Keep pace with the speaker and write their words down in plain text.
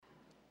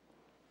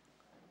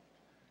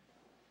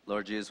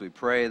Lord Jesus, we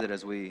pray that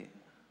as we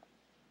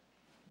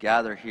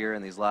gather here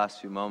in these last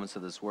few moments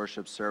of this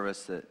worship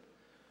service, that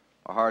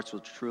our hearts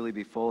will truly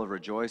be full of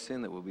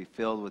rejoicing, that we'll be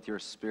filled with your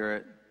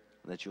Spirit,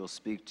 and that you will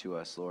speak to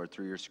us, Lord,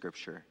 through your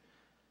Scripture.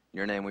 In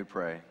your name we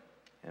pray.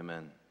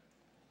 Amen.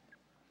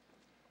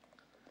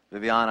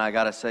 Viviana, I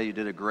got to say, you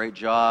did a great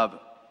job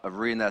of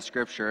reading that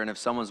Scripture, and if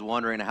someone's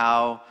wondering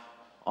how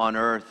on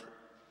earth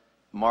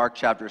Mark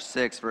chapter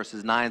 6,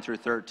 verses 9 through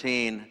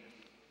 13,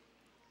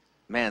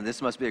 man,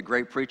 this must be a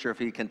great preacher if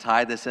he can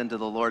tie this into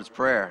the Lord's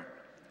Prayer.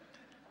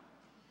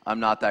 I'm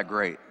not that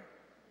great.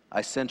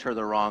 I sent her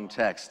the wrong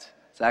text.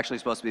 It's actually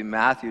supposed to be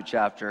Matthew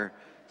chapter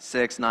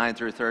 6, 9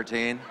 through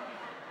 13.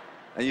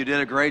 And you did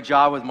a great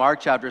job with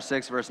Mark chapter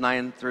 6, verse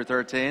 9 through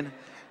 13.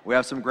 We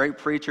have some great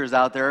preachers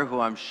out there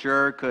who I'm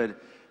sure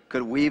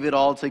could weave it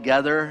all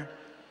together.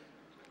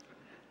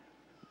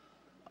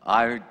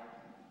 I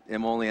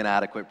am only an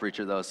adequate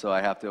preacher, though, so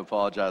I have to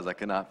apologize. I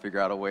cannot figure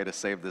out a way to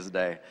save this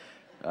day.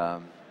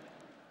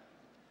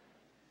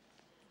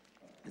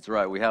 It's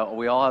right.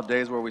 We all have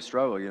days where we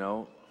struggle, you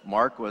know.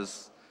 Mark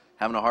was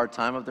having a hard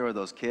time up there with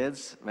those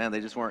kids. Man, they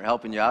just weren't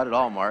helping you out at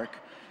all, Mark,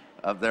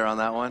 up there on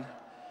that one.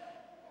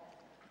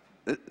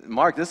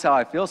 Mark, this is how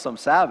I feel some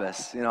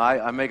Sabbaths. You know,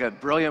 I make a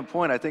brilliant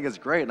point. I think it's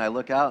great, and I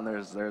look out,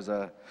 and there's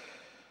a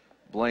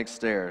blank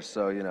stare.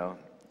 So, you know,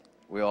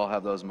 we all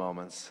have those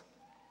moments.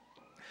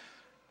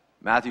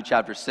 Matthew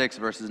chapter 6,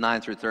 verses 9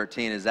 through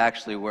 13 is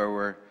actually where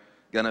we're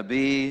going to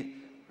be.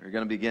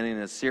 We're beginning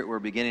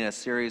a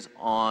series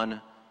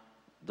on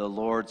the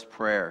Lord's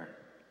Prayer.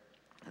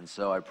 And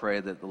so I pray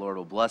that the Lord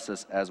will bless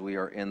us as we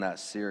are in that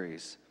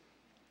series.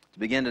 To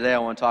begin today, I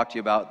want to talk to you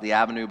about the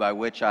avenue by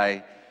which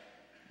I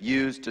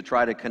used to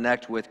try to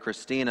connect with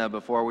Christina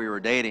before we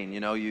were dating. You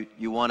know,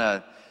 you want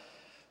to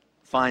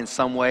find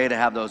some way to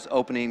have those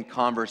opening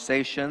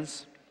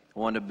conversations. I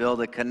wanted to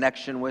build a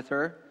connection with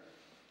her.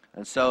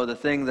 And so the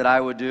thing that I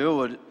would do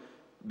would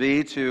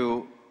be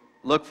to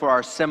look for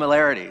our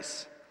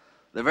similarities.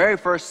 The very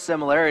first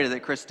similarity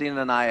that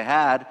Christina and I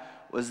had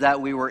was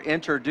that we were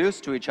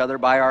introduced to each other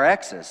by our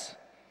exes.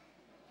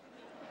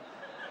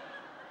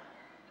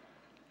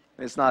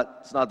 It's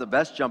not the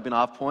best jumping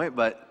off point,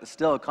 but it's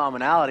still a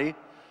commonality.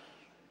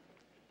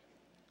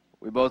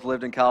 We both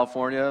lived in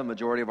California a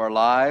majority of our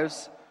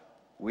lives.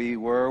 We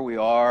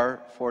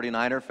are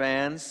 49er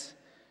fans.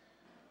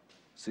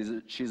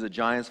 She's a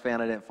Giants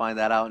fan. I didn't find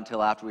that out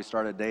until after we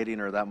started dating,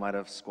 or that might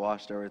have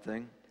squashed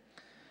everything.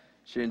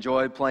 She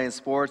enjoyed playing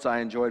sports. I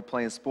enjoyed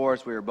playing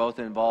sports. We were both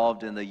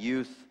involved in the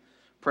youth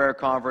prayer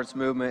conference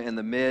movement in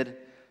the mid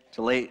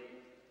to late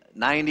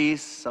 90s.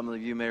 Some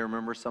of you may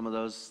remember some of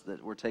those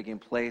that were taking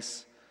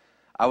place.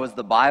 I was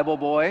the Bible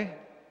boy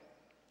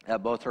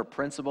at both her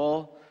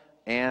principal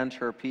and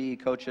her PE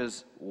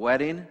coach's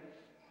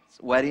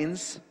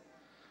weddings.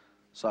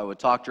 So I would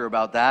talk to her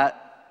about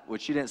that,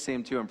 which she didn't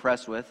seem too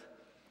impressed with.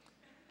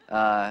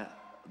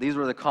 These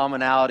were the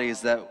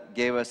commonalities that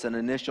gave us an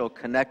initial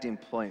connecting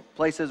point,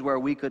 places where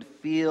we could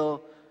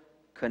feel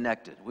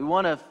connected. We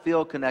want to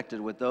feel connected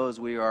with those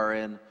we are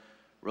in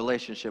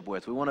relationship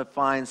with. We want to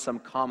find some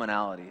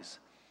commonalities.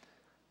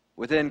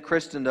 Within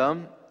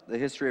Christendom, the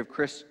history of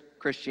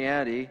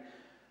Christianity,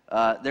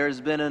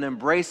 there's been an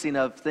embracing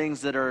of things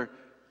that are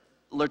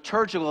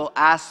liturgical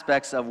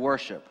aspects of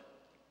worship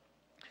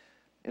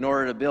in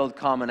order to build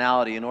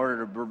commonality, in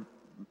order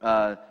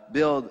to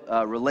build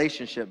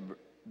relationship,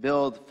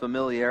 build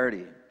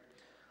familiarity.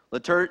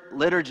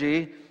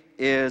 Liturgy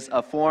is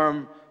a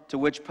form to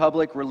which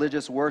public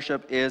religious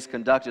worship is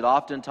conducted.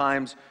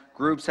 Oftentimes,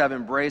 groups have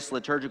embraced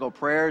liturgical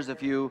prayers.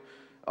 If you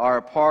are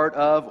a part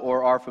of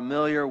or are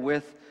familiar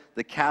with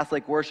the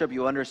Catholic worship,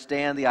 you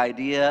understand the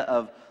idea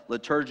of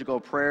liturgical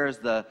prayers,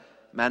 the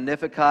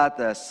Magnificat,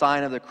 the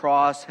Sign of the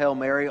Cross, Hail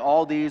Mary.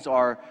 All these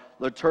are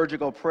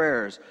liturgical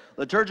prayers.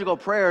 Liturgical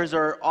prayers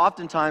are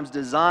oftentimes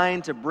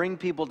designed to bring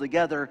people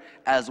together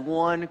as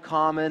one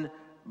common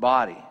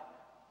body,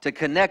 to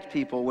connect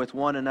people with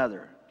one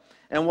another.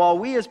 And while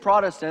we as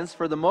Protestants,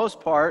 for the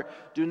most part,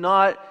 do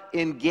not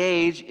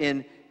engage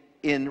in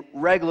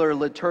regular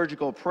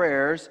liturgical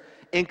prayers,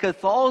 in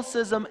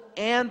Catholicism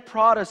and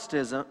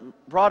Protestantism,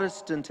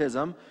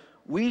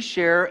 we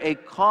share a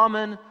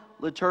common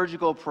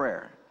liturgical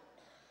prayer.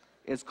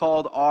 It's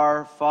called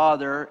Our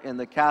Father in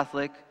the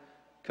Catholic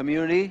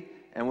community,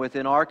 and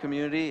within our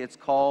community, it's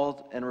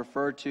called and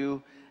referred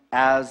to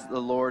as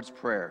the Lord's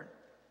Prayer.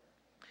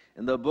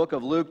 In the book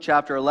of Luke,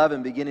 chapter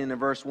 11, beginning in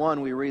verse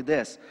 1, we read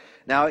this.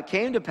 Now it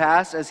came to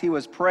pass as he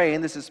was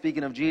praying, this is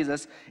speaking of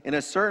Jesus, in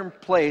a certain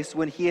place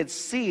when he had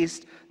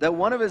ceased, that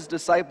one of his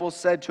disciples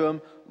said to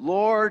him,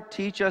 Lord,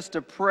 teach us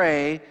to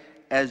pray,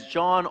 as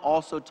John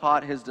also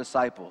taught his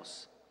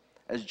disciples.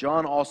 As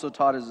John also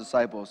taught his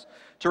disciples.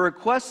 To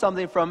request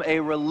something from a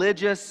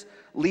religious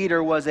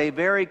leader was a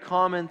very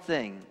common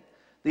thing.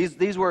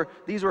 These were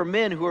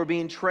men who were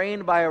being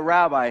trained by a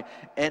rabbi,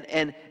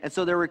 and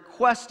so they're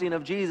requesting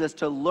of Jesus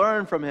to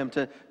learn from him,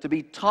 to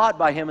be taught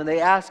by him, and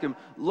they ask him,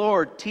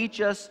 Lord, teach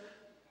us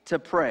to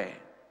pray.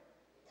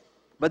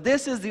 But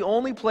this is the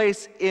only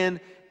place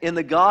in in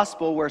the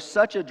gospel where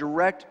such a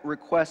direct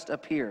request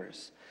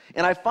appears.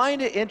 And I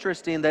find it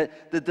interesting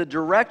that the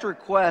direct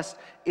request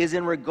is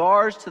in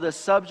regards to the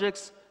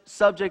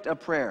subject of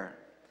prayer.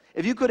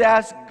 If you could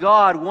ask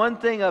God one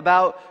thing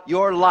about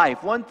your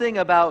life, one thing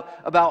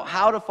about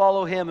how to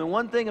follow Him, and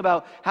one thing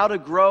about how to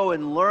grow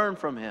and learn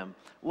from Him,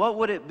 what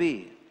would it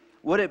be?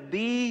 Would it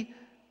be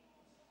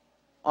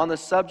on the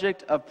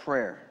subject of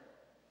prayer?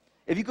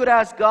 If you could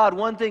ask God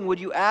one thing, would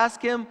you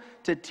ask Him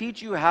to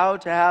teach you how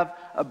to have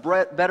a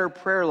better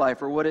prayer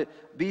life, or would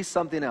it be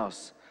something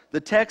else?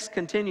 The text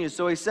continues,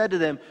 so He said to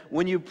them,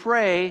 when you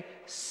pray,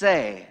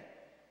 say.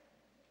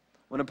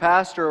 When a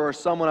pastor or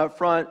someone up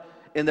front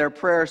in their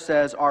prayer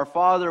says, Our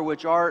Father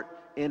which art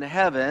in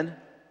heaven,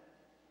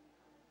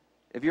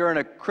 if you're in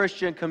a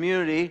Christian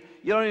community,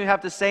 you don't even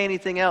have to say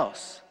anything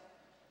else.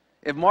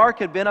 If Mark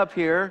had been up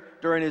here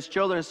during his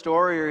children's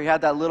story, or he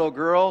had that little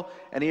girl,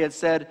 and he had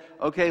said,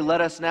 okay, let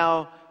us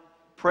now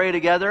pray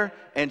together,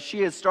 and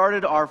she had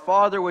started, Our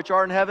Father which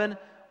art in heaven,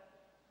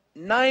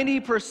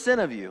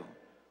 90% of you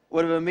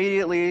would have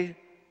immediately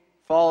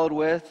followed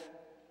with,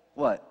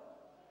 what?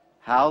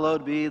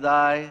 Hallowed be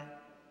thy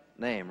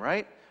name,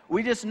 right?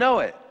 We just know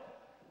it.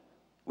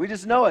 We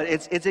just know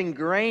it. It's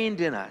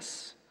ingrained in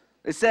us.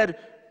 He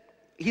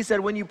said,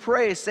 when you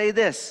pray, say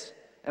this.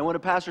 And when a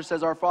pastor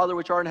says, Our Father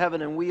which art in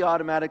heaven, and we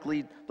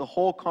automatically, the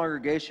whole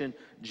congregation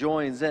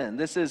joins in.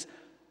 This is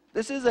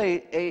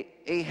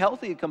a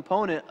healthy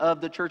component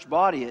of the church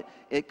body.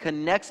 It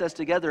connects us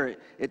together.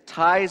 It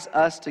ties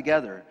us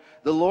together.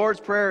 The Lord's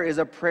Prayer is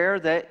a prayer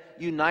that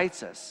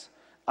unites us.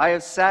 I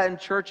have sat in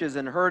churches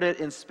and heard it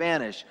in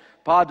Spanish.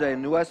 Padre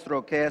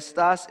nuestro que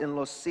estás en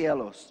los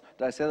cielos.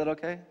 Did I say that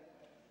okay?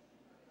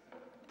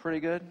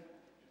 Pretty good?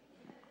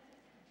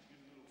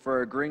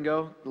 For a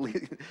gringo?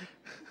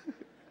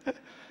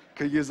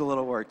 Could use a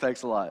little work.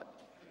 Thanks a lot.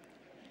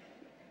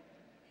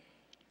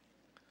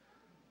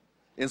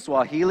 In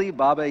Swahili,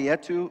 Baba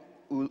Yetu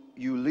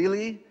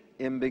Ulili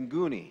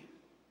Mbinguni.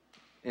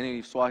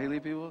 Any Swahili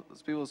people?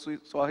 There's people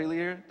Swahili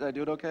here? Did I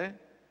do it okay?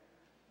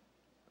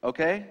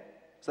 Okay?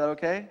 Is that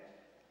okay?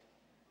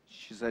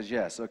 She says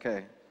yes.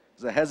 Okay.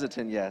 It's a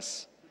hesitant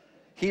yes.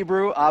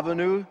 Hebrew,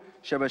 Avinu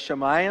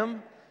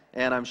Shebashamayim.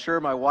 And I'm sure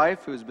my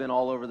wife, who's been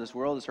all over this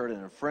world, has heard it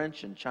in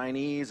French and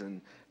Chinese and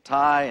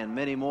Thai and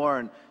many more.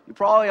 And you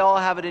probably all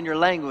have it in your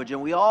language.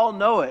 And we all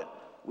know it.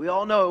 We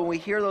all know it. When we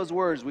hear those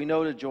words, we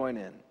know to join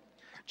in.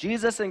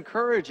 Jesus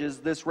encourages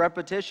this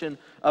repetition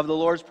of the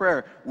Lord's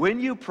Prayer. When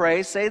you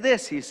pray, say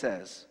this, He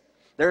says.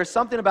 There is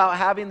something about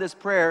having this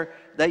prayer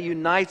that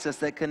unites us,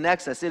 that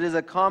connects us. It is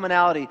a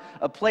commonality,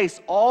 a place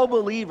all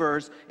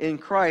believers in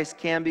Christ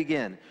can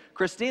begin.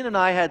 Christine and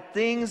I had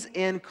things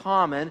in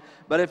common,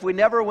 but if we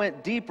never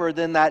went deeper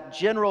than that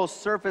general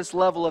surface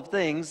level of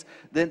things,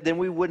 then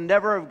we would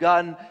never have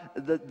gotten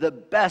the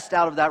best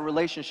out of that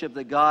relationship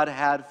that God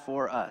had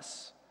for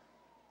us.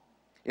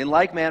 In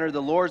like manner,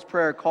 the Lord's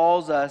Prayer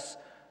calls us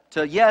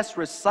to, yes,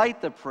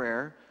 recite the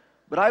prayer,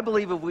 but I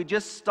believe if we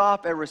just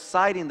stop at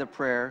reciting the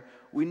prayer,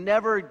 we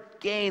never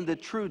gain the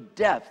true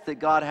depth that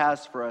God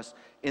has for us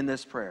in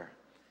this prayer.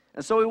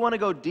 And so we want to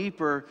go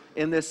deeper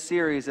in this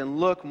series and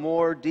look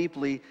more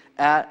deeply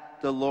at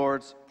the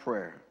Lord's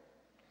Prayer.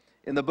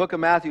 In the book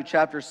of Matthew,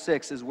 chapter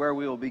 6 is where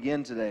we will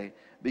begin today,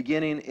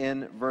 beginning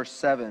in verse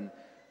 7.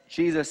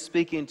 Jesus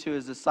speaking to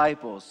His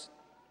disciples.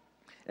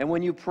 And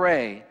when you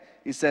pray,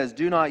 He says,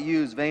 do not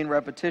use vain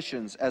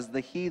repetitions as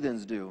the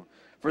heathens do,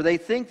 for they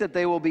think that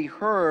they will be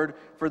heard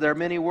for their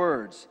many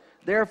words.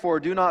 Therefore,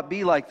 do not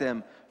be like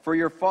them, for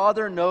your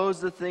Father knows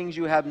the things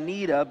you have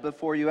need of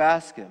before you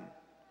ask Him.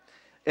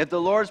 If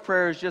the Lord's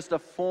Prayer is just a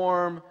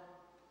form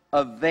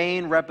of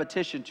vain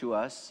repetition to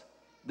us,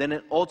 then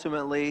it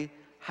ultimately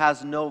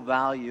has no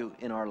value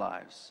in our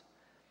lives.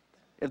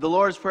 If the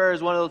Lord's Prayer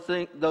is one of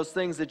those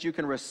things that you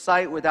can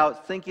recite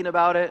without thinking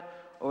about it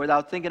or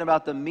without thinking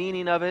about the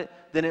meaning of it,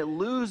 then it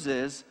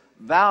loses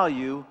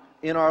value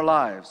in our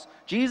lives.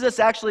 Jesus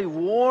actually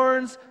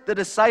warns the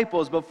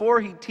disciples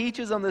before He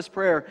teaches them this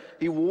prayer.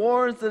 He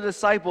warns the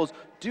disciples,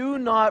 do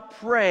not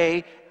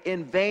pray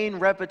in vain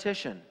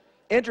repetition.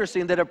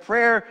 Interesting that a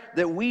prayer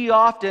that we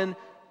often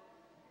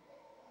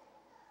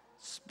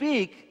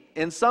speak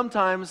in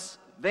sometimes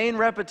vain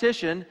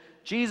repetition,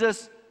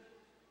 Jesus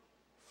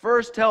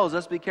first tells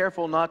us, be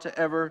careful not to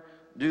ever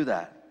do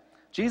that.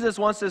 Jesus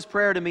wants this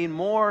prayer to mean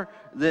more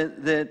than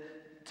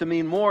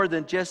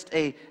just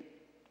a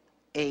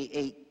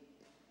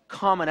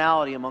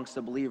commonality amongst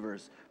the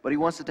believers, but He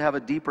wants it to have a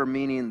deeper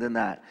meaning than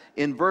that.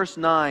 In verse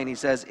 9, He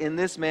says, in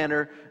this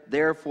manner,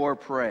 therefore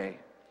pray.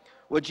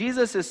 What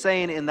Jesus is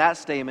saying in that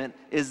statement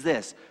is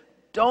this: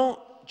 don't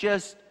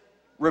just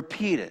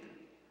repeat it,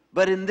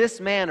 but in this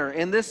manner,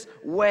 in this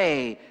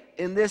way,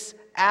 in this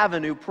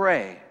avenue,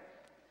 pray.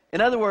 In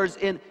other words,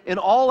 in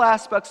all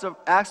aspects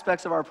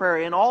of our prayer,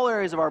 in all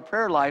areas of our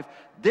prayer life,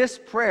 this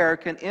prayer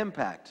can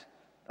impact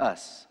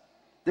us.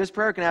 This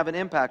prayer can have an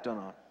impact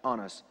on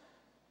us.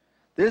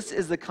 This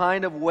is the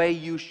kind of way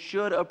you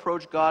should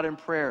approach God in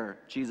prayer,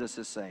 Jesus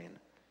is saying.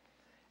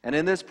 And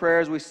in this prayer,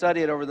 as we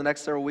study it over the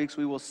next several weeks,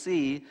 we will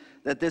see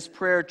that this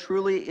prayer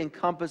truly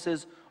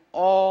encompasses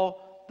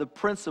all the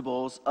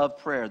principles of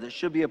prayer that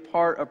should be a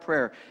part of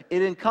prayer.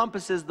 It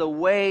encompasses the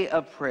way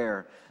of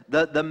prayer,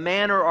 the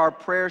manner our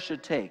prayer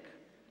should take.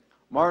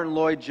 Martin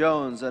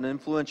Lloyd-Jones, an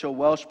influential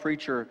Welsh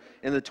preacher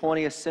in the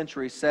 20th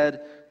century,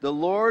 said, "The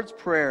Lord's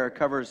Prayer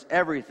covers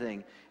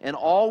everything, and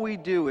all we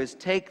do is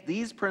take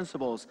these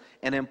principles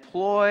and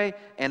employ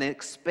and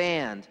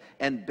expand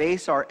and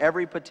base our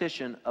every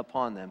petition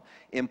upon them."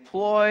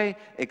 Employ,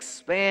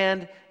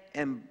 expand,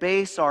 and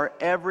base our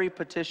every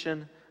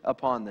petition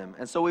upon them.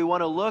 And so we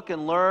want to look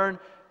and learn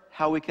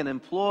how we can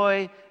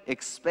employ,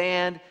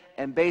 expand,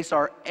 and base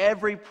our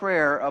every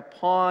prayer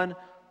upon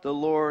the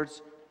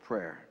Lord's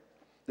Prayer.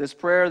 This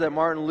prayer that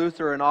Martin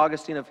Luther and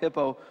Augustine of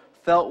Hippo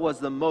felt was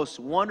the most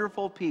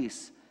wonderful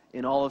piece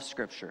in all of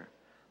Scripture.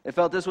 They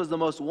felt this was the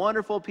most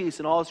wonderful piece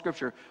in all of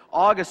Scripture.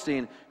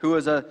 Augustine, who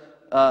was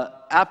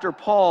after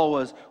Paul,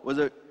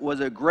 was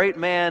a great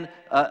man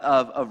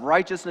of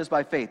righteousness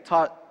by faith,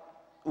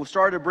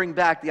 started to bring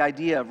back the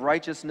idea of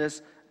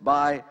righteousness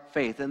by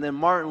faith. And then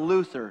Martin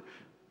Luther,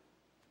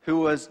 who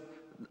was,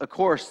 of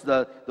course,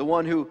 the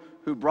one who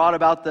brought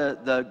about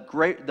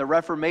the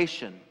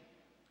Reformation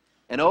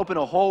and opened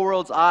a whole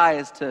world's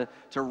eyes to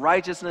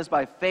righteousness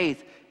by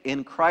faith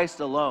in Christ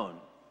alone.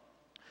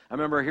 I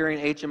remember hearing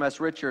HMS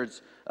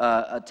Richards'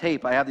 a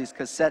tape. I have these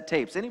cassette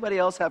tapes. Anybody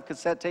else have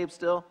cassette tapes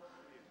still?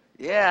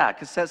 Yeah,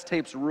 cassette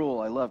tapes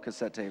rule. I love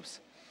cassette tapes.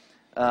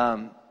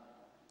 I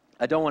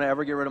don't want to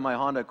ever get rid of my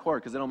Honda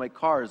Accord because they don't make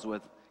cars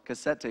with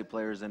cassette tape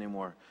players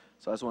anymore.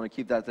 So I just want to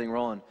keep that thing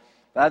rolling.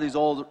 But I have these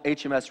old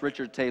HMS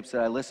Richards tapes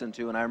that I listened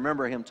to, and I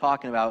remember him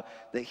talking about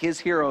that his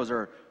heroes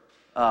are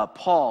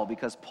Paul,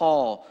 because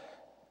Paul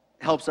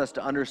helps us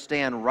to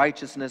understand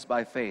righteousness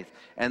by faith.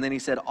 And then he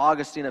said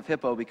Augustine of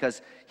Hippo,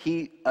 because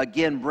he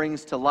again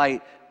brings to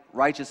light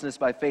righteousness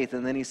by faith.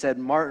 And then he said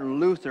Martin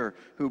Luther,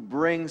 who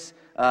brings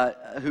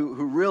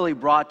who really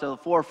brought to the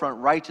forefront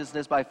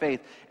righteousness by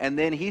faith. And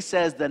then he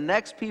says the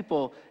next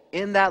people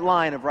in that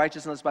line of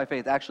righteousness by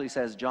faith actually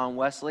says John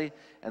Wesley.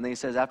 And then he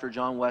says after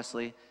John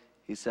Wesley,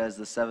 he says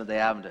the Seventh-day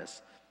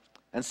Adventists.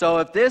 And so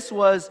if this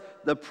was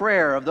the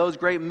prayer of those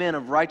great men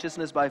of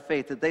righteousness by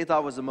faith that they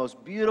thought was the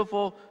most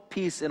beautiful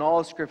piece in all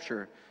of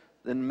Scripture,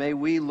 then may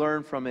we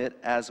learn from it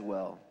as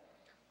well.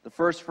 The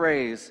first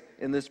phrase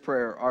in this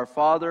prayer, "Our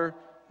Father,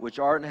 which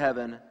art in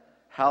heaven,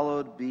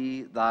 hallowed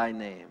be thy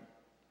name."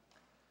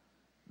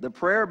 The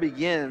prayer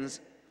begins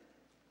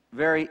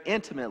very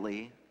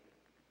intimately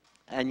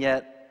and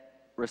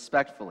yet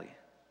respectfully.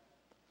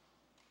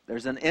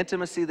 There's an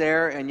intimacy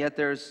there, and yet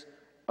there's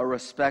a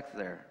respect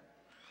there.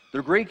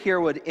 The Greek here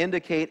would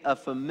indicate a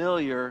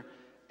familiar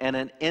and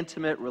an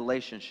intimate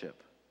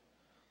relationship.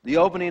 The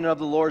opening of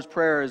the Lord's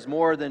Prayer is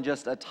more than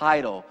just a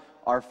title,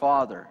 Our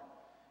Father.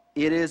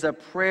 It is a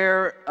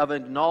prayer of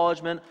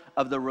acknowledgement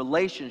of the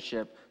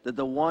relationship that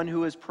the one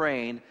who is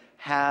praying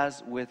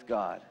has with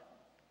God.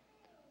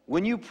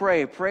 When you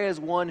pray, pray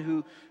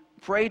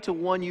to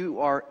one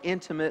you are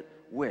intimate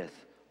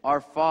with.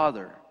 Our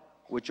Father,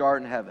 which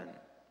art in heaven.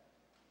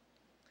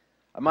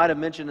 I might have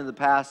mentioned in the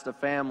past a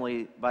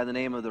family by the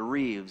name of the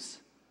Reeves.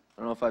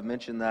 I don't know if I've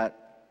mentioned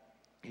that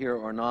here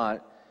or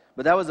not.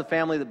 But that was a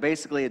family that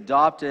basically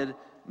adopted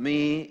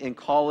me in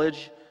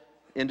college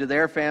into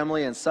their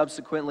family, and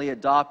subsequently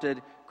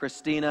adopted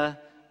Christina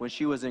when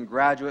she was in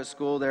graduate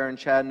school there in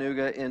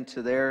Chattanooga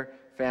into their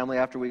family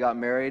after we got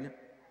married.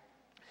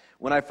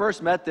 When I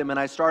first met them and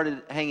I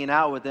started hanging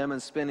out with them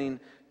and spending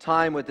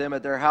time with them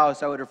at their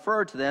house, I would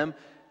refer to them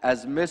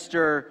as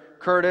Mr.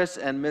 Curtis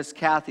and Miss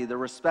Kathy, the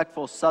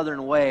respectful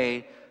Southern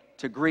way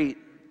to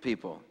greet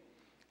people.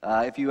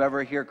 If you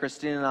ever hear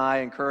Christine and I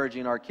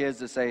encouraging our kids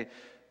to say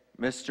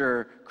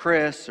Mr.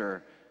 Chris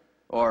or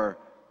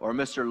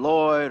Mr.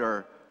 Lloyd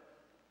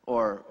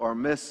or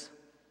Miss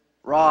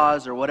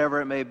Roz or whatever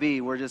it may be,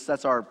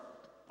 that's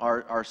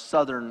our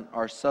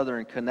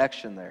southern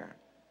connection there.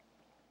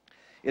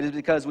 It is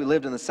because we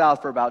lived in the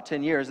South for about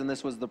 10 years, and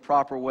this was the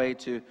proper way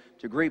to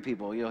greet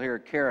people. You'll hear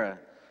Kara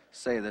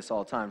say this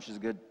all the time. She's a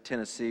good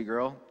Tennessee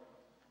girl.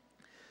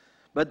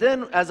 But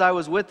then as I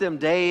was with them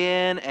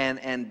day in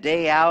and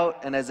day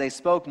out, and as they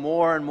spoke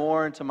more and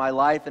more into my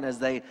life, and as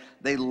they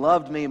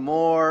loved me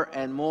more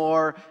and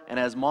more, and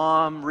as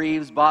Mom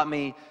Reeves bought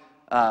me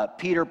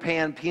Peter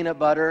Pan peanut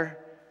butter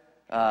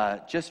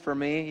just for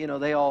me. You know,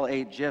 they all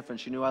ate Jif, and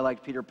she knew I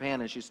liked Peter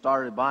Pan, and she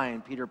started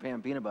buying Peter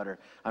Pan peanut butter.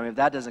 I mean, if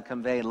that doesn't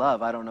convey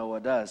love, I don't know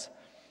what does.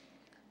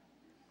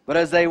 But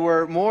as they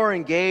were more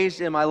engaged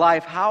in my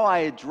life, how I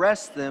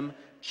addressed them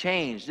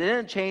changed. It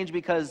didn't change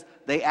because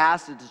they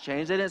asked it to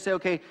change. They didn't say,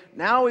 okay,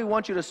 now we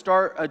want you to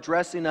start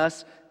addressing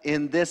us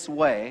in this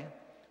way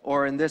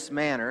or in this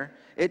manner.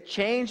 It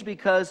changed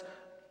because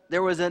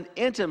there was an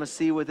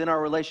intimacy within our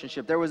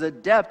relationship. There was a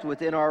depth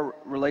within our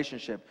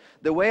relationship.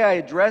 The way I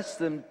addressed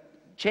them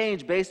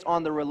changed based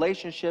on the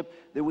relationship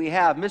that we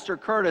have. Mr.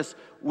 Curtis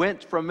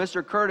went from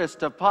Mr. Curtis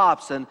to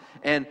Pops,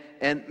 and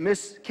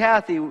Miss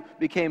Kathy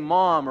became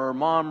Mom or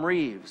Mom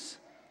Reeves.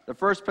 The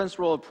first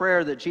principle of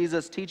prayer that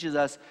Jesus teaches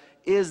us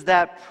is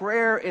that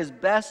prayer is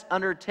best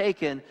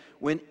undertaken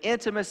when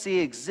intimacy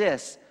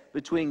exists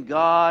between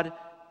God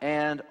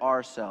and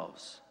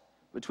ourselves.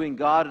 Between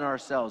God and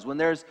ourselves. When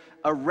there's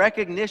a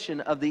recognition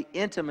of the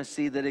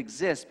intimacy that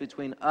exists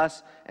between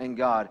us and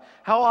God.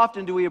 How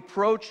often do we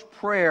approach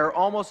prayer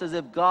almost as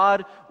if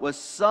God was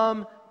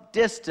some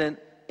distant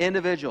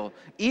individual?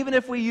 Even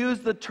if we use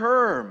the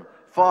term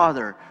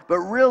Father, but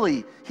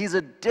really, He's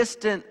a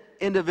distant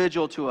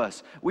individual to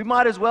us. We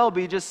might as well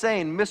be just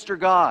saying, Mr.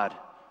 God,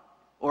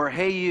 or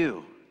hey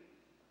you.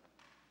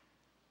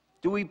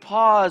 Do we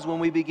pause when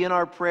we begin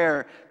our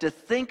prayer to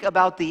think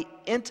about the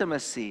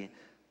intimacy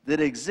that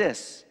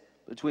exists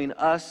between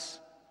us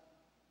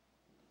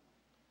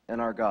and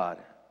our God?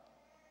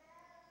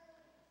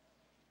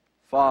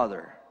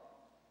 Father.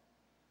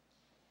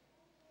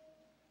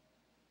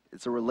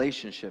 It's a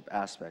relationship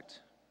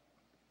aspect.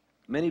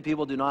 Many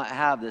people do not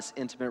have this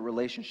intimate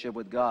relationship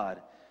with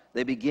God.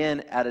 They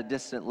begin at a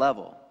distant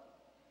level.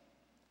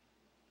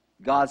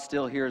 God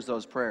still hears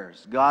those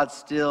prayers. God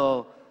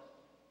still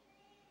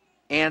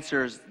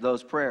answers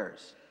those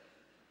prayers.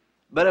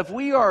 But if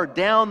we are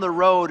down the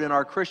road in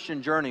our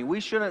Christian journey, we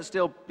shouldn't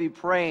still be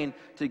praying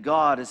to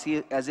God as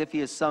if He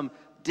is some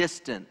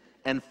distant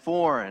and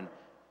foreign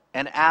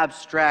and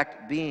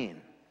abstract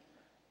being.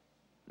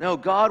 No,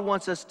 God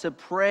wants us to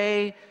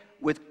pray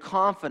with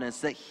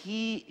confidence that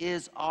He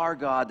is our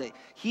God, that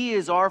He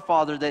is our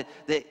Father,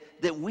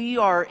 that we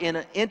are in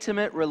an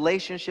intimate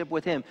relationship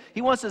with Him.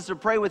 He wants us to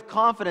pray with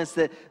confidence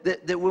that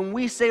when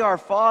we say our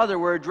Father,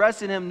 we're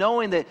addressing Him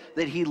knowing that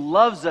He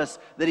loves us,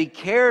 that He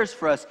cares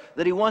for us,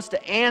 that He wants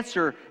to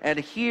answer and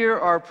hear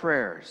our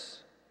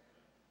prayers.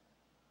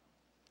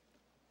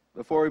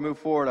 Before we move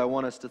forward, I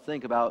want us to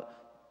think about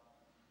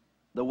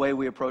the way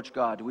we approach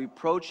God. Do we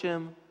approach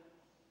Him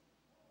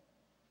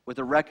with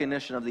a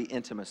recognition of the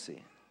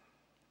intimacy?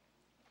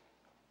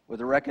 With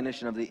a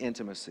recognition of the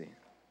intimacy.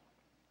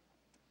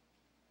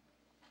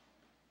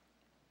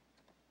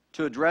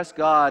 To address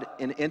God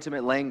in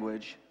intimate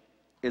language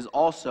is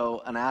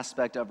also an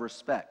aspect of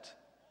respect.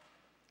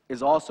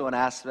 Is also an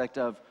aspect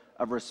of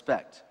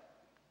respect.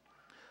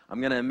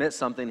 I'm going to admit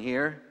something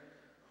here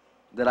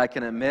that I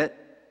can admit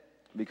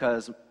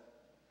because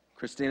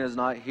Christina's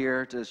not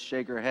here to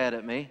shake her head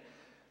at me.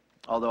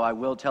 Although I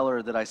will tell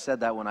her that I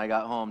said that when I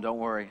got home, don't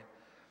worry.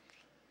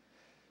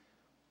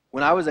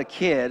 When I was a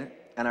kid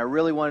and I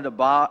really wanted to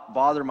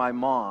bother my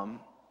mom,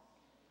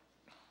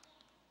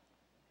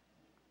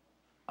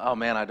 oh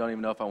man, I don't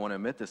even know if I want to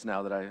admit this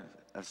now that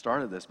I've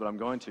started this, but I'm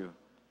going to.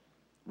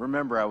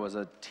 Remember, I was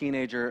a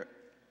teenager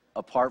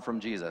apart from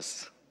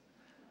Jesus.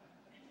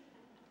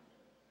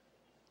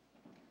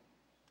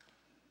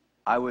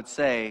 I would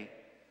say,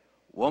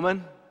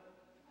 woman,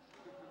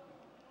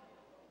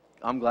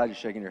 I'm glad you're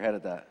shaking your head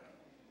at that.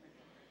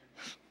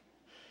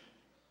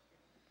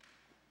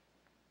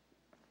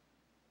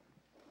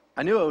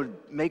 I knew it would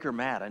make her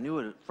mad. I knew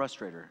it would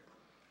frustrate her.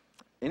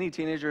 Any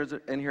teenagers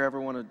in here ever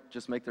want to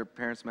just make their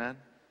parents mad?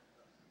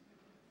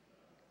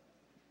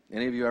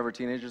 Any of you ever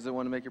teenagers that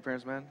want to make your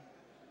parents mad?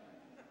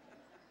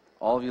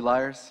 All of you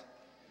liars?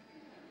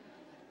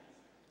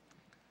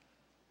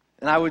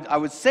 And I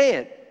would say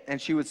it,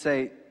 and she would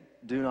say,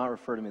 do not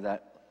refer to me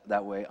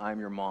that way. I'm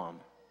your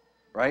mom.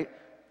 Right?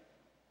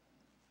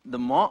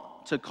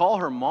 To call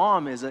her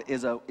mom is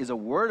a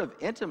word of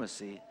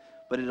intimacy,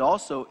 but it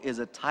also is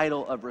a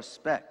title of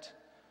respect.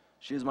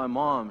 She is my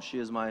mom. She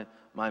is my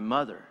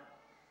mother.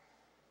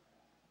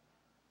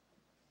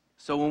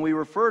 So when we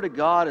refer to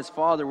God as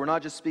Father, we're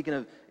not just speaking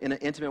of in an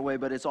intimate way,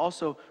 but it's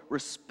also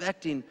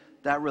respecting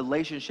that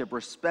relationship,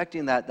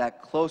 respecting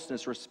that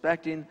closeness,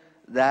 respecting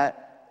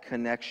that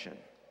connection.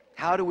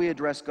 How do we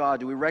address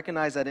God? Do we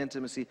recognize that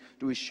intimacy?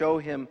 Do we show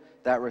Him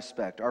that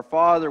respect? Our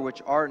Father,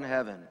 which art in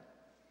heaven,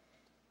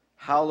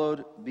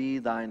 hallowed be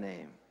thy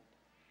name.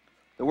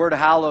 The word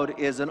hallowed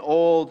is an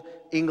old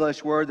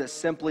English word that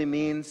simply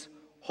means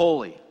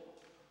holy.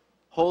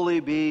 Holy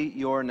be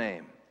your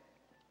name.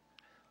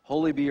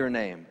 Holy be your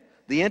name.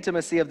 The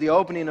intimacy of the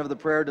opening of the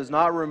prayer does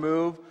not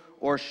remove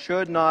or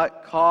should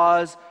not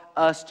cause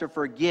us to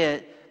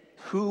forget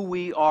who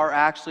we are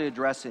actually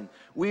addressing.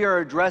 We are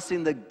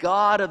addressing the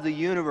God of the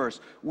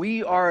universe.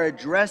 We are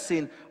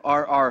addressing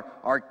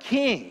our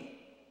King.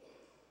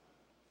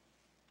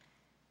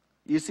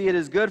 You see, it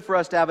is good for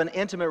us to have an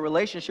intimate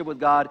relationship with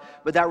God,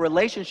 but that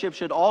relationship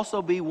should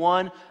also be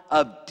one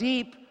of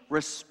deep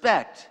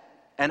respect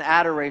and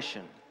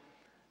adoration.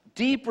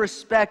 Deep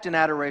respect and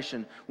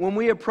adoration. When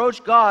we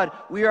approach God,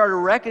 we are to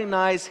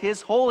recognize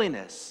His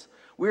holiness.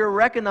 We are to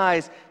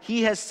recognize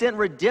He has sent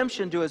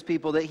redemption to His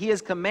people, that He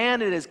has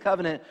commanded His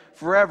covenant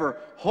forever.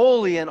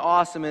 Holy and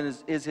awesome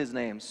is His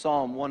name.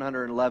 Psalm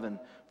 111,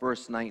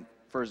 verse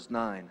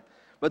 9.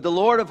 But the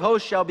Lord of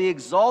hosts shall be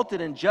exalted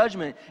in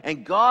judgment,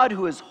 and God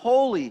who is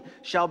holy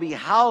shall be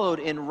hallowed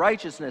in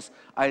righteousness.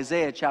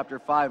 Isaiah chapter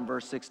 5,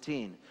 verse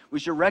 16. We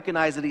should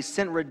recognize that He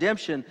sent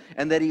redemption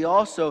and that He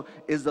also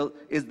is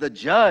the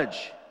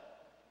judge.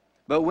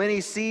 But when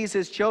he sees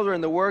his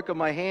children, the work of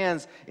my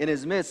hands in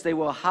his midst, they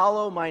will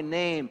hallow my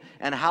name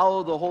and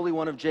hallow the Holy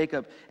One of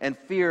Jacob and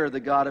fear the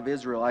God of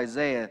Israel.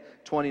 Isaiah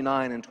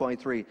 29 and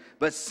 23.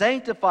 But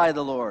sanctify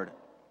the Lord.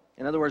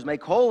 In other words,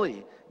 make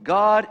holy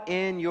God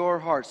in your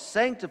heart.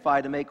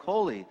 Sanctify to make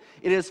holy.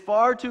 It is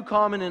far too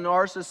common in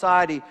our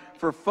society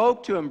for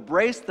folk to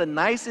embrace the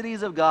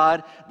niceties of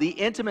God, the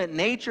intimate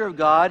nature of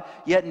God,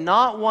 yet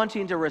not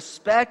wanting to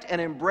respect and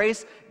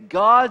embrace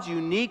God's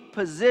unique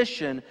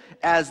position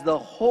as the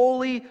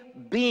holy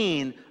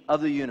being of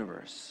the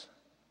universe.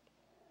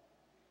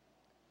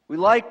 We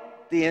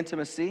like the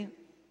intimacy.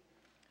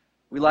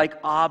 We like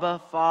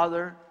Abba,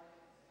 Father.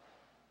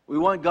 We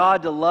want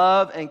God to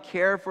love and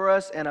care for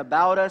us and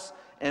about us,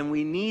 and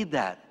we need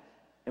that.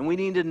 And we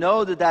need to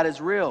know that that is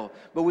real.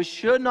 But we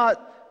should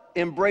not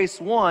embrace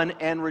one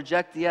and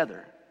reject the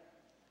other.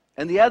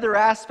 And the other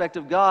aspect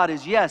of God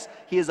is, yes,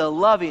 He is a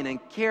loving and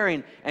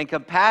caring and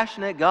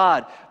compassionate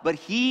God, but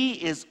He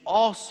is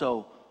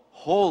also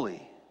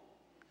holy.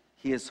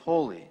 He is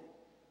holy.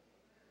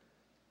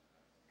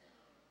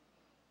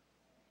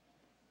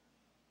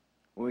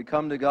 When we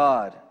come to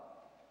God,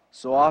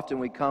 so often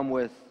we come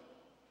with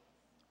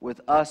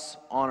us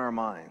on our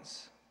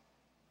minds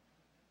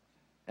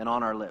and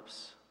on our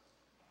lips.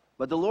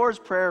 But the Lord's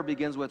Prayer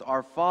begins with,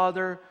 Our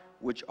Father,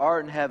 which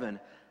art in heaven,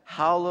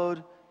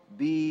 hallowed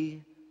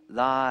be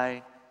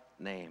thy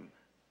name.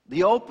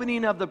 The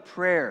opening of the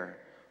prayer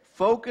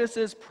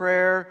focuses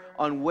prayer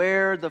on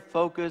where the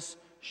focus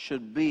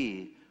should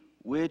be,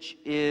 which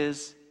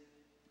is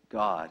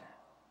God,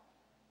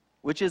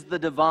 which is the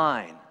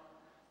divine.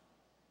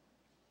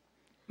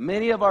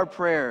 Many of our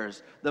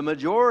prayers, the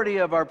majority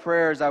of our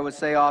prayers, I would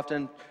say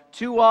often,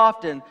 too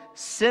often,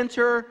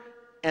 center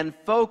and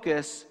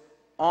focus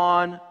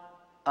on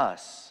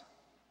us.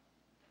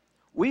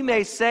 We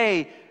may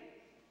say,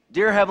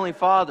 Dear Heavenly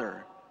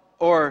Father,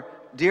 or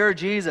Dear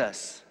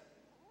Jesus,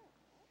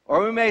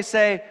 or we may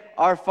say,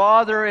 Our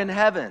Father in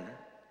heaven.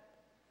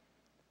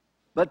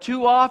 But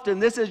too often,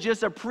 this is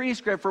just a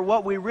prescript for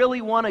what we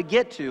really want to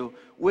get to,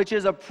 which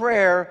is a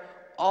prayer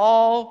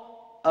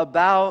all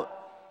about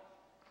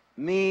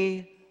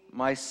me,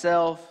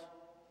 myself,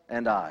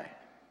 and I.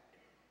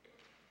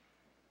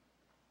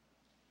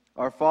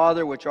 Our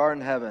Father, which art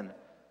in heaven,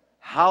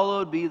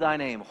 hallowed be thy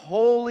name.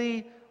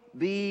 Holy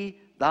be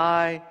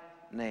thy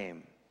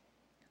name.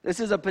 This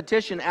is a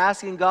petition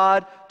asking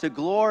God to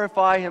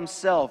glorify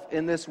Himself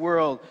in this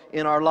world,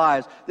 in our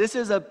lives. This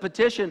is a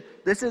petition,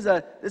 this is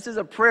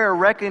a prayer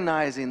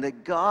recognizing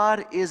that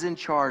God is in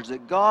charge,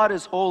 that God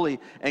is holy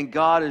and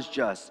God is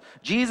just.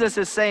 Jesus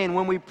is saying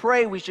when we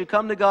pray, we should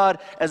come to God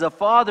as a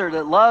Father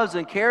that loves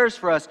and cares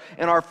for us.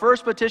 And our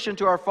first petition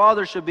to our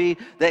Father should be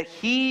that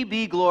He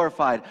be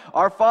glorified.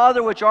 Our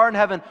Father which art in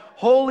heaven,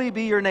 holy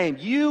be your name.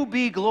 You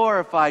be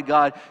glorified,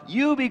 God.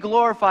 You be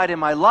glorified in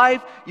my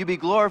life. You be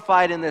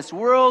glorified in this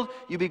world.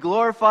 You be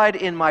glorified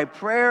in my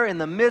prayer in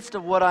the midst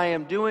of what I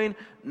am doing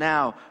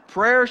now.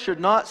 Prayer should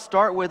not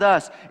start with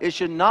us. It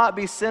should not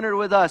be centered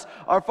with us.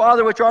 Our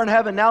Father which art in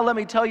heaven, now let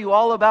me tell you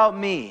all about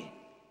me.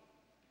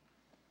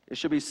 It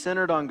should be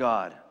centered on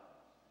God.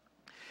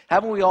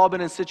 Haven't we all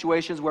been in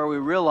situations where we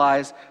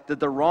realize that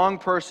the wrong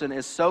person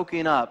is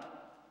soaking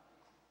up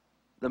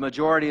the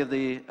majority of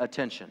the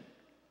attention?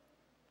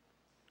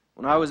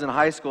 When I was in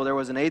high school, there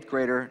was an 8th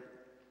grader.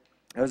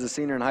 I was a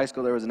senior in high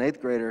school. There was an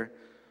 8th grader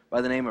by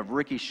the name of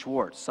Ricky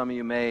Schwartz. Some of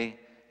you may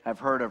have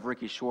heard of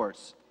Ricky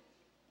Schwartz.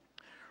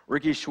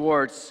 Ricky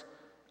Schwartz,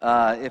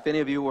 if any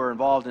of you were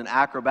involved in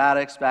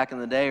acrobatics back in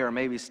the day, or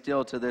maybe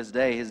still to this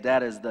day, his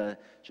dad is the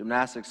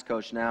gymnastics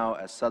coach now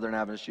at Southern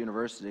Adventist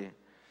University.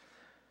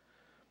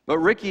 But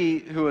Ricky,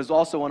 who is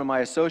also one of my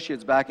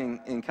associates back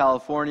in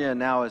California and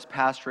now is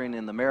pastoring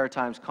in the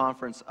Maritimes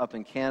Conference up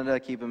in Canada,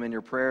 keep him in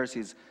your prayers.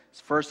 He's his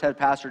first head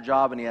pastor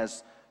job, and he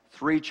has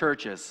 3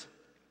 churches.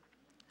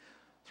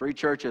 3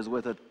 churches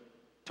with a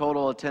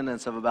total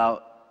attendance of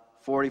about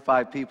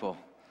 45 people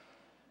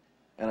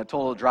and a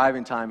total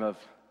driving time of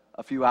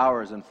a few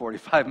hours and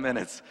 45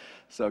 minutes.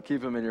 So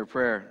keep him in your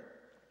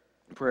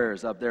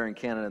prayers up there in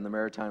Canada in the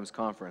Maritimes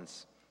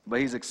Conference. But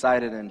he's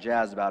excited and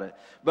jazzed about it.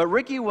 But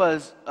Ricky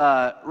was,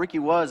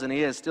 and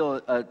he is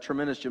still a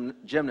tremendous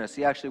gymnast.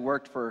 He actually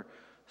worked for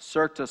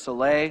Cirque du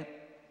Soleil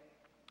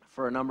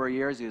for a number of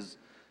years.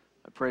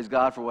 I praise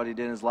God for what he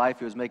did in his life.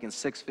 He was making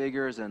 6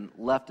 figures and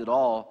left it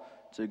all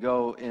to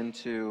go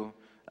into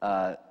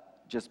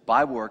just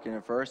Bible working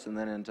at first and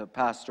then into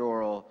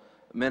pastoral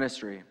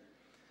ministry.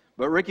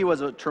 But Ricky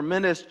was a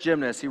tremendous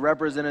gymnast. He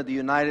represented the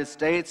United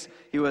States.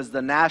 He was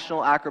the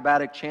national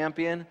acrobatic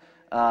champion.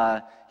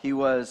 He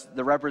was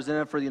the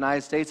representative for the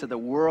United States at the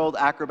World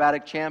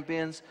Acrobatic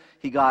Champions.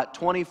 He got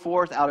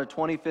 24th out of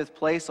 25th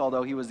place,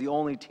 although he was the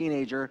only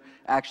teenager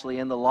actually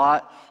in the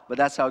lot. But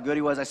that's how good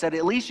he was. I said,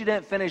 at least you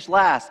didn't finish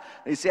last.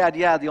 And he said,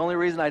 yeah, the only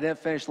reason I didn't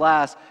finish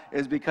last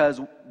is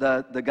because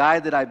the guy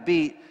that I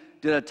beat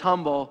did a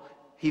tumble.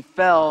 He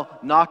fell,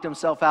 knocked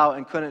himself out,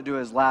 and couldn't do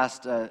his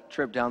last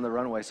trip down the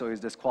runway, so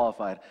he's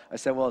disqualified. I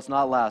said, well, it's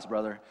not last,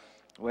 brother.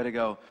 Way to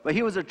go. But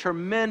he was a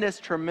tremendous,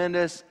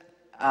 tremendous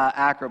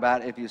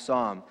acrobat if you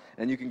saw him.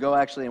 And you can go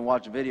actually and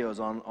watch videos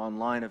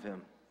online of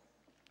him.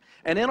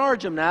 And in our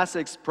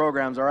gymnastics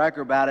programs, our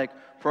acrobatic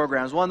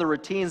programs, one of the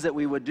routines that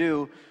we would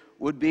do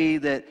would be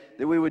that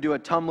we would do a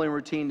tumbling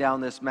routine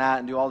down this mat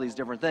and do all these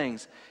different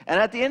things. And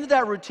at the end of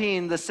that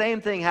routine, the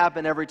same thing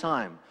happened every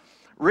time.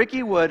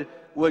 Ricky would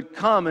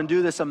come and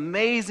do this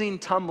amazing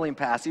tumbling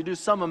pass. He'd do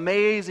some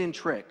amazing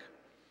trick.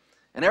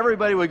 And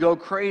everybody would go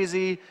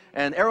crazy,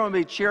 and everyone would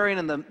be cheering,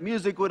 and the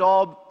music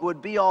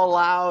would be all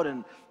loud,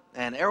 and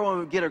everyone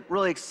would get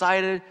really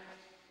excited.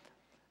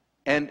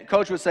 And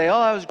coach would say, "Oh,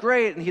 that was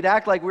great," and he'd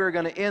act like we were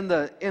going to end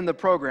the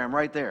program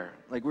right there,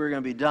 like we were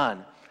going to be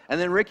done. And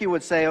then Ricky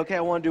would say, "Okay,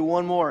 I want to do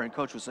one more," and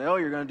coach would say, "Oh,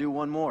 you're going to do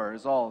one more."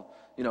 It's all,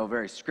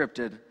 very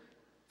scripted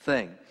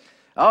thing.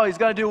 "Oh, he's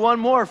going to do one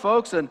more,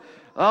 folks," and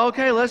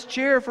 "Okay, let's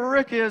cheer for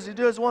Ricky as he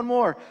does one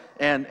more."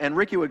 And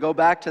Ricky would go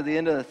back to the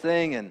end of the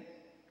thing, and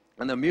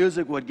the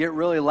music would get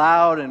really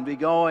loud and be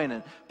going,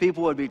 and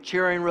people would be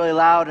cheering really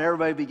loud, and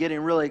everybody would be getting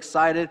really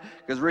excited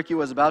because Ricky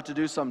was about to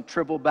do some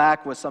triple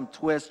back with some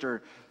twist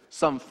or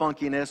some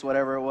funkiness,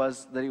 whatever it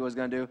was that he was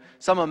going to do,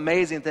 some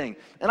amazing thing.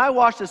 And I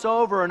watched this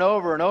over and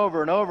over and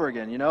over and over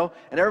again,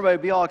 and everybody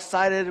would be all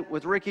excited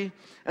with Ricky.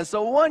 And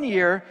so one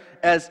year,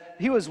 as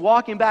he was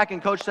walking back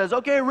and coach says,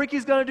 "Okay,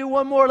 Ricky's going to do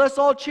one more. Let's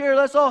all cheer.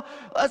 Let's all.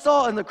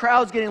 And the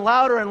crowd's getting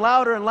louder and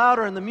louder and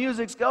louder, and the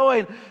music's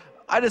going.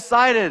 I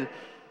decided,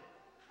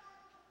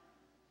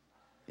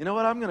 you know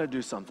what, I'm going to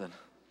do something.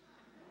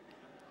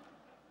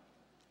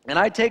 And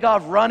I take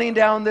off running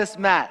down this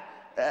mat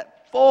at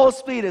full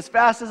speed, as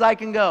fast as I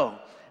can go.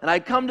 And I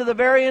come to the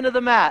very end of the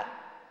mat,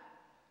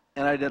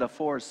 and I did a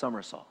forward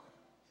somersault.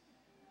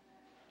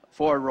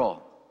 Forward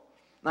roll.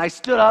 And I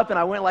stood up, and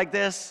I went like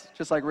this,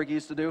 just like Ricky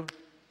used to do.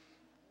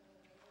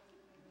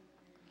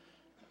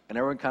 And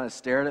everyone kind of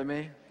stared at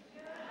me.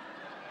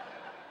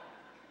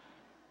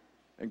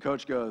 And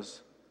coach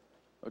goes,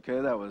 "Okay,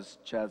 that was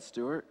Chad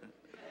Stewart."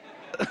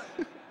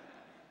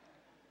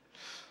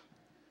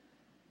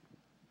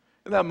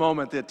 In that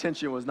moment, the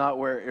attention was not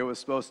where it was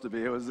supposed to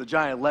be. It was a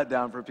giant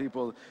letdown for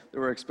people that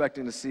were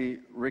expecting to see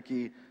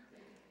Ricky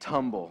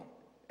tumble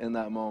in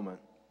that moment.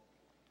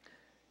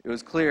 It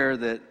was clear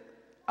that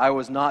I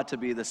was not to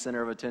be the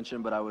center of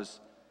attention, but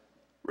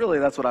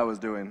that's what I was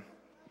doing.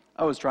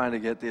 I was trying to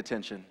get the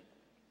attention.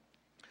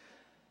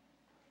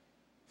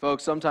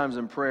 Folks, sometimes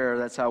in prayer,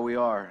 that's how we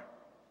are.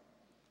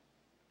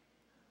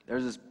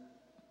 There's this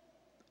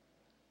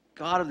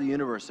God of the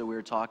universe that we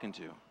were talking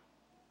to.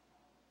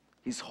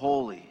 He's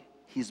holy.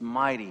 He's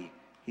mighty.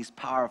 He's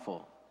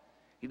powerful.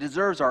 He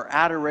deserves our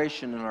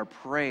adoration and our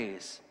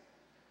praise.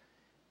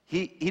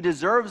 He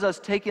deserves us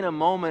taking a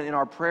moment in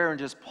our prayer and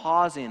just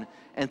pausing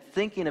and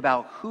thinking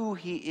about who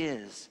He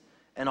is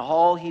and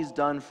all He's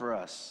done for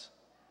us.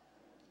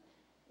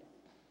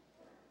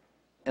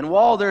 And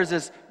while there's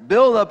this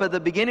build-up at the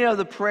beginning of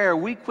the prayer,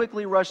 we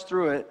quickly rush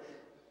through it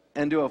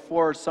and do a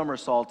forward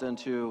somersault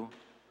into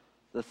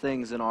the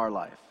things in our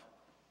life.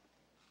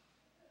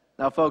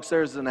 Now, folks,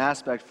 there's an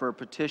aspect for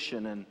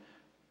petition,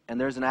 and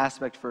there's an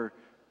aspect for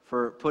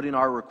putting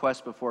our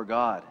request before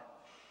God.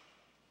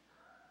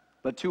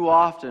 But too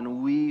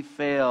often, we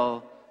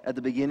fail at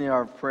the beginning of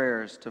our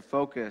prayers to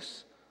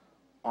focus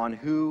on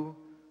who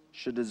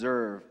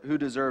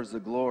deserves the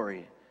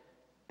glory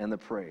and the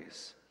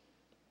praise.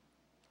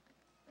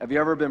 Have you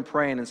ever been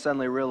praying and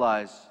suddenly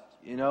realized,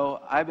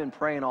 I've been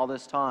praying all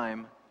this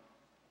time,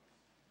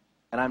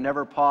 and I've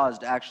never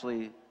paused to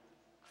actually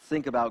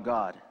think about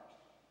God.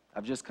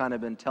 I've just kind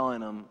of been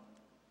telling Him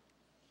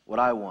what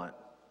I want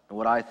and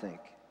what I think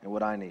and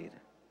what I need.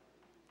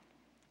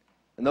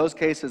 In those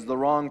cases, the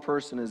wrong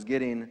person is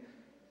getting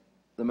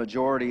the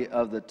majority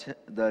of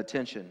the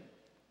attention.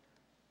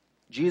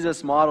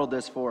 Jesus modeled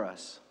this for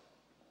us.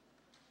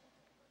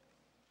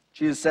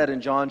 Jesus said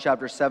in John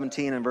chapter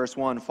 17 and verse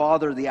 1,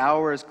 "Father, the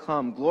hour has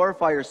come.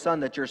 Glorify your Son,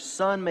 that your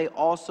Son may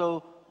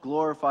also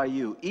glorify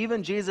you."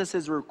 Even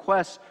Jesus'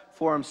 request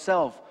for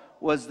Himself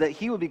was that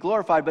He would be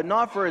glorified, but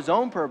not for His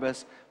own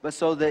purpose, but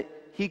so that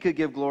He could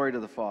give glory to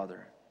the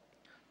Father.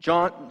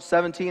 John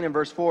 17 and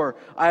verse 4,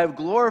 "I have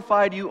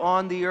glorified you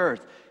on the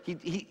earth."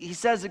 He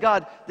says to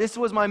God, "This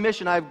was my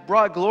mission. I've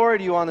brought glory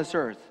to you on this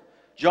earth."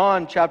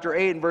 John chapter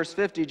 8 and verse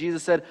 50,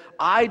 Jesus said,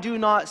 "I do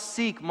not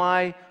seek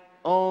my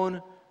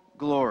own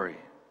glory."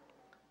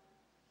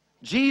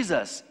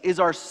 Jesus is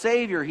our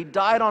Savior. He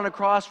died on a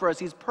cross for us.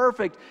 He's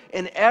perfect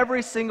in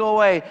every single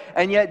way.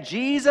 And yet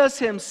Jesus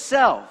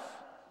Himself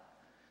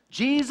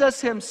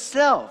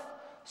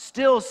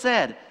still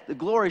said, the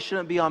glory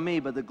shouldn't be on me,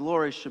 but the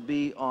glory should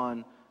be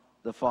on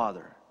the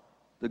Father.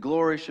 The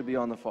glory should be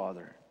on the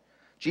Father.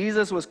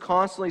 Jesus was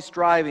constantly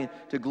striving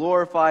to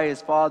glorify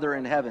His Father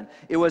in heaven.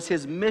 It was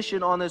His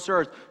mission on this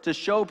earth to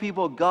show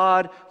people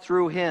God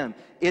through Him.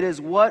 It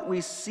is what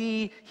we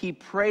see He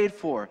prayed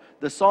for.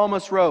 The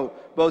psalmist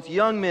wrote, "Both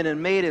young men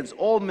and maidens,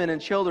 old men and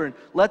children,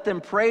 let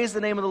them praise the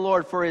name of the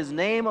Lord, for His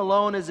name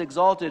alone is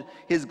exalted.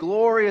 His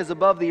glory is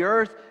above the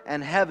earth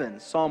and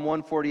heaven." Psalm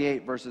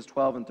 148, verses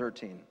 12 and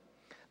 13.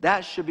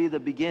 That should be the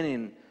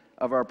beginning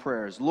of our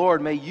prayers.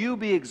 Lord, may you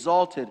be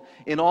exalted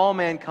in all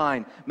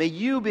mankind. May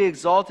you be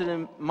exalted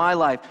in my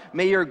life.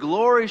 May your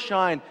glory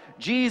shine.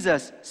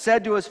 Jesus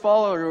said to his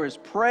followers,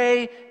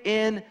 pray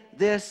in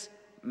this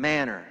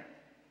manner.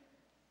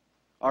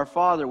 Our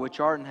Father, which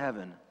art in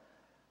heaven,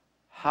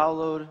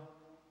 hallowed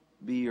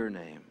be your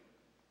name.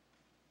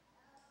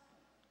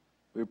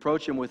 We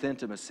approach him with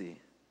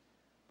intimacy,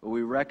 but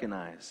we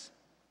recognize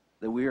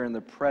that we are in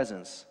the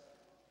presence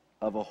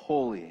of a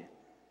holy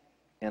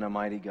and a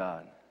mighty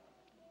God.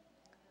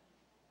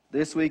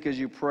 This week as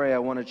you pray, I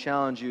want to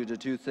challenge you to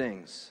two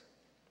things.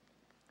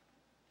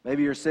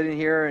 Maybe you're sitting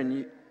here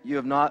and you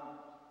are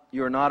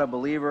not a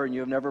believer and you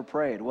have never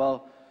prayed.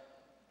 Well,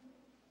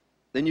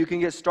 then you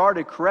can get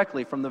started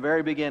correctly from the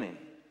very beginning.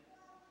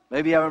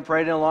 Maybe you haven't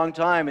prayed in a long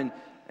time and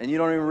you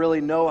don't even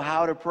really know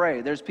how to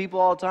pray. There's people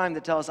all the time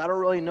that tell us, I don't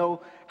really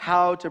know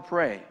how to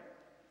pray.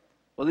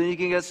 Well, then you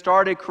can get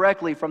started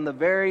correctly from the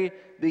very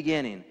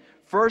beginning.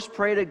 First,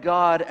 pray to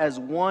God as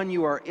one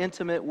you are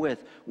intimate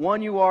with,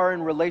 one you are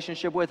in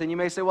relationship with. And you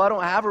may say, well, I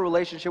don't have a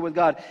relationship with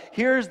God.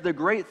 Here's the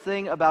great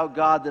thing about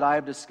God that I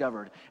have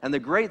discovered, and the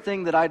great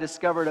thing that I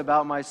discovered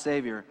about my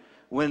Savior.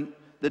 When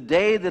the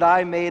day that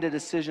I made a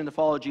decision to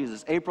follow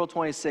Jesus, April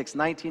 26,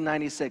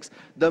 1996,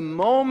 the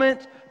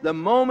moment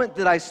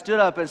that I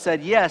stood up and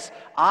said, yes,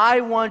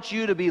 I want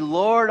you to be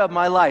Lord of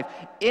my life,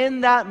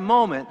 in that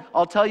moment,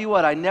 I'll tell you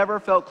what, I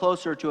never felt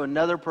closer to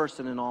another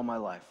person in all my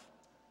life.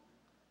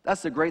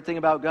 That's the great thing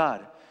about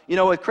God. You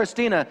know, with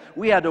Christina,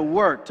 we had to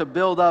work to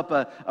build up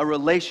a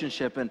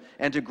relationship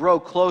and to grow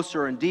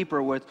closer and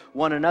deeper with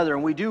one another.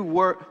 And we do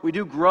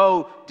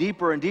grow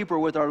deeper and deeper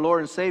with our Lord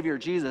and Savior,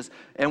 Jesus,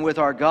 and with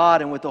our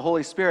God and with the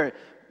Holy Spirit.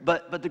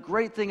 But the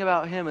great thing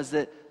about him is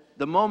that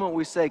the moment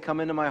we say, come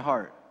into my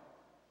heart,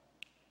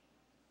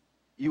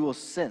 you will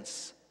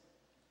sense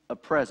a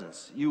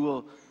presence. You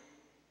will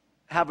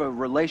have a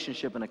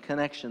relationship and a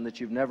connection that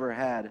you've never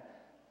had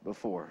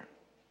before.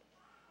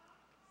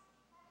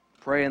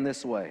 Pray in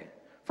this way.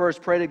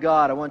 First, pray to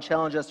God. I want to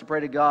challenge us to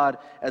pray to God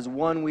as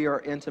one we are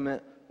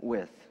intimate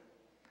with.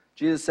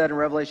 Jesus said in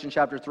Revelation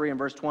chapter 3 and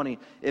verse 20,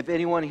 if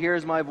anyone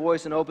hears my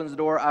voice and opens the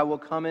door, I will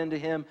come into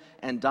him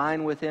and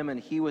dine with him and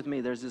he with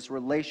me. There's this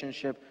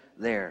relationship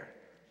there.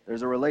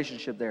 There's a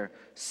relationship there.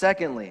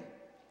 Secondly,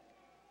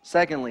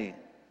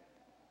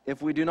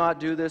 if we do not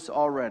do this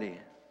already,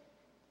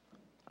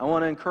 I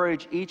want to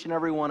encourage each and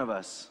every one of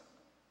us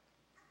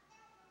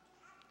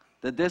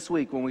that this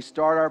week when we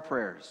start our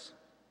prayers,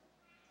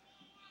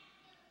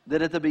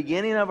 that at the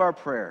beginning of our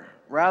prayer,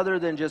 rather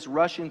than just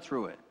rushing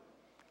through it,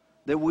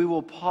 that we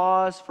will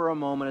pause for a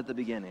moment at the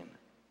beginning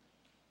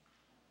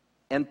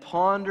and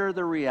ponder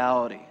the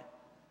reality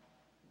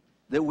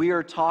that we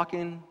are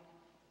talking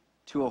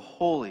to a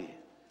holy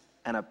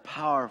and a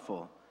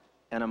powerful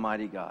and a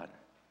mighty God.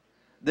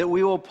 That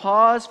we will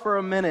pause for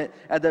a minute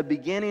at the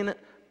beginning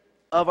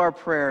of our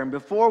prayer, and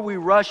before we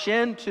rush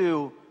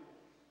into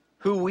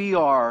who we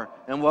are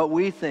and what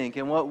we think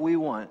and what we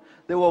want,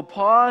 that we'll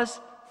pause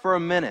for a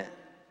minute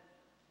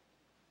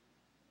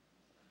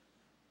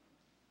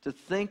to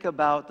think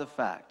about the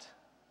fact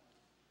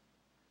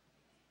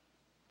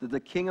that the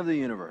King of the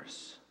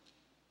universe,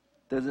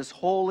 that this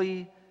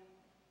holy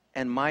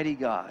and mighty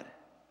God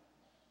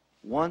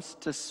wants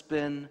to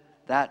spend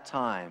that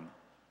time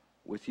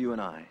with you and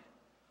I.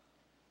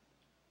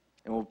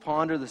 And we'll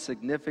ponder the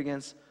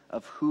significance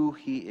of who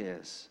he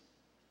is.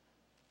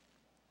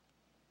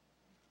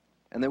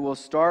 And that we'll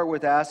start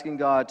with asking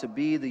God to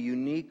be the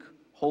unique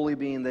holy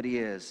being that he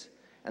is,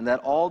 and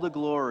that all the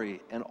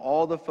glory and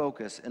all the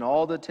focus and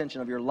all the attention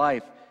of your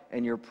life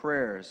and your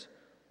prayers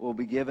will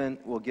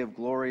give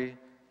glory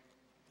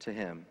to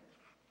him.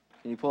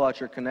 Can you pull out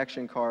your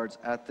connection cards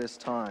at this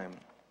time?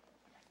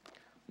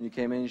 When you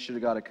came in, you should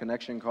have got a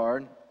connection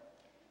card.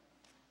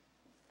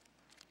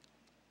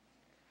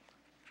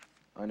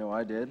 I know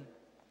I did.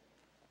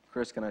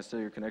 Chris, can I steal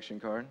your connection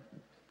card?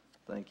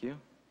 Thank you.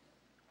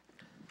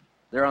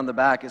 There on the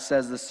back, it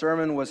says, the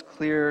sermon was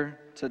clear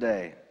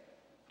today.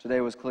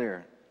 Today was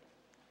clear.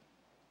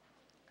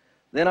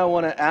 Then I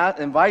want to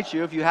invite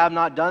you, if you have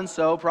not done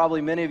so, probably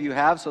many of you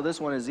have, so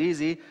this one is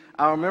easy.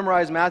 I'll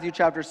memorize Matthew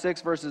chapter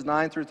 6, verses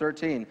 9 through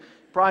 13.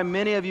 Probably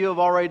many of you have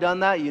already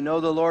done that. You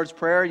know the Lord's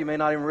Prayer. You may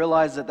not even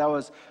realize that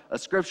was a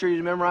scripture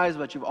you memorized,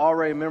 but you've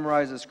already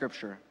memorized the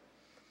scripture.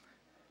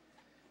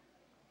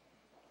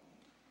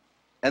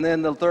 And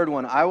then the third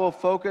one, I will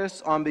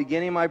focus on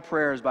beginning my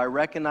prayers by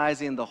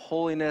recognizing the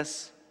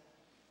holiness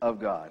of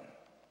God.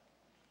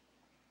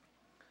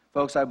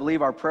 Folks, I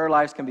believe our prayer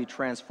lives can be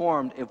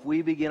transformed if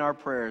we begin our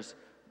prayers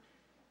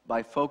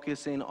by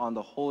focusing on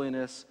the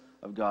holiness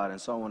of God. And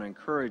so I want to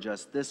encourage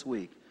us this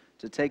week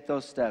to take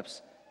those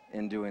steps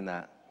in doing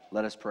that.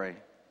 Let us pray.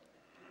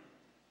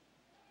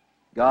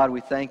 God,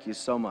 we thank you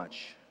so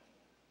much.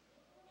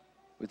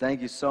 We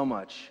thank you so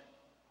much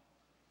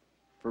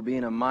for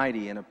being a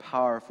mighty and a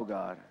powerful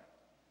God,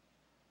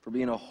 for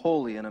being a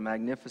holy and a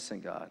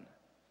magnificent God.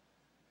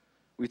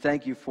 We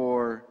thank you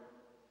for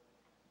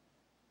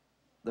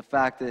the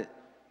fact that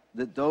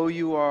though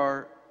you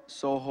are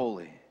so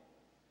holy,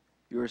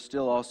 you are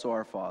still also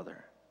our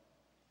Father.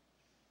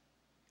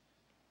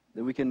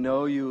 that we can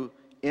know you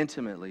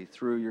intimately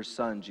through your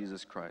Son,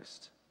 Jesus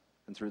Christ,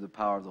 and through the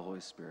power of the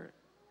Holy Spirit.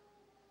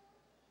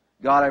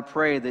 God, I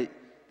pray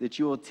that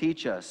you will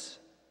teach us,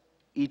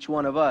 each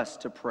one of us,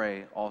 to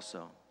pray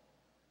also.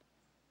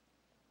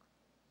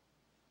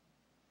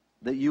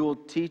 That you will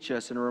teach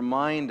us and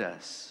remind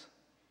us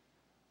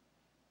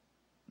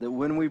that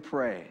when we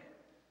pray,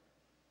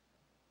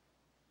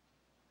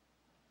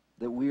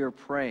 that we are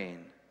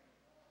praying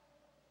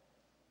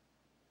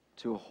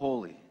to a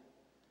holy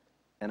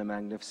and a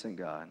magnificent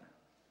God.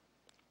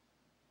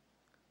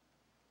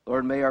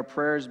 Lord, may our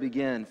prayers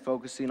begin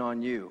focusing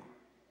on you.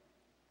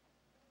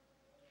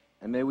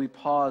 And may we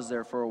pause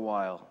there for a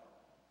while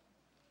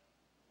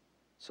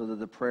so that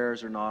the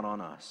prayers are not on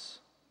us.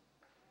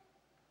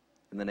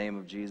 In the name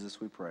of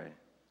Jesus we pray.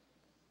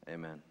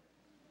 Amen.